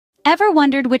Ever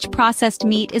wondered which processed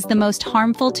meat is the most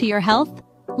harmful to your health?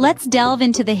 Let's delve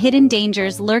into the hidden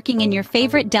dangers lurking in your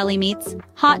favorite deli meats,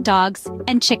 hot dogs,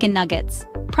 and chicken nuggets.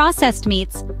 Processed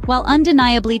meats, while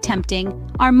undeniably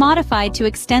tempting, are modified to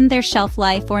extend their shelf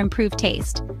life or improve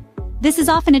taste. This is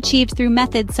often achieved through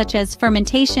methods such as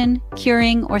fermentation,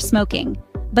 curing, or smoking.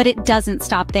 But it doesn't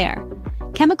stop there.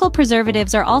 Chemical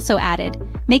preservatives are also added,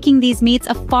 making these meats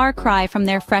a far cry from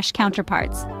their fresh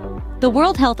counterparts. The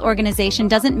World Health Organization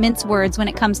doesn't mince words when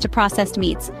it comes to processed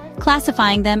meats,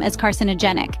 classifying them as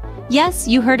carcinogenic. Yes,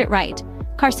 you heard it right.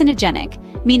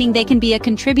 Carcinogenic, meaning they can be a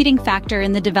contributing factor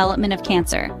in the development of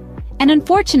cancer. And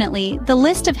unfortunately, the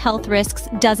list of health risks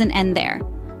doesn't end there.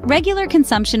 Regular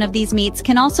consumption of these meats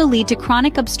can also lead to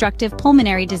chronic obstructive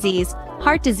pulmonary disease,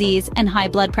 heart disease, and high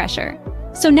blood pressure.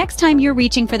 So next time you're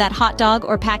reaching for that hot dog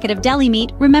or packet of deli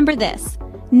meat, remember this.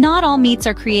 Not all meats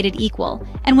are created equal,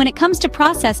 and when it comes to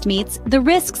processed meats, the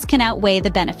risks can outweigh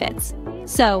the benefits.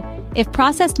 So, if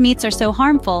processed meats are so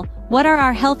harmful, what are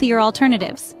our healthier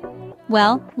alternatives?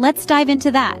 Well, let's dive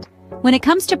into that. When it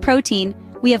comes to protein,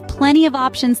 we have plenty of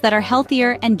options that are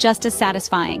healthier and just as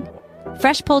satisfying.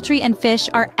 Fresh poultry and fish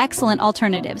are excellent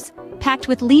alternatives, packed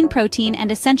with lean protein and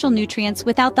essential nutrients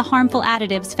without the harmful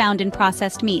additives found in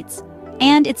processed meats.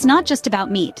 And it's not just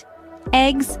about meat.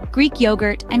 Eggs, Greek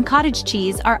yogurt, and cottage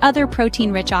cheese are other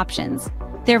protein-rich options.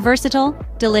 They're versatile,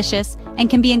 delicious, and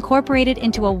can be incorporated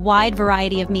into a wide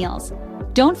variety of meals.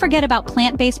 Don't forget about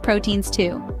plant-based proteins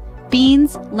too.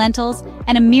 Beans, lentils,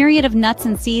 and a myriad of nuts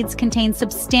and seeds contain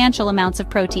substantial amounts of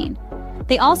protein.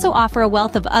 They also offer a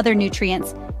wealth of other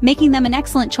nutrients, making them an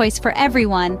excellent choice for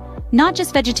everyone, not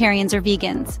just vegetarians or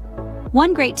vegans.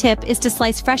 One great tip is to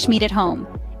slice fresh meat at home.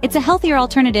 It's a healthier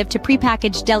alternative to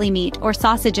prepackaged deli meat or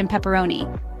sausage and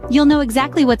pepperoni. You'll know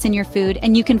exactly what's in your food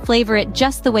and you can flavor it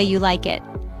just the way you like it.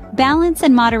 Balance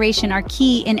and moderation are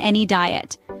key in any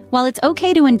diet. While it's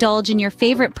okay to indulge in your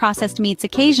favorite processed meats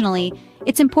occasionally,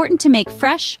 it's important to make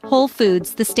fresh, whole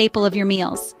foods the staple of your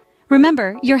meals.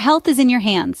 Remember, your health is in your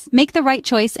hands. Make the right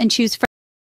choice and choose fresh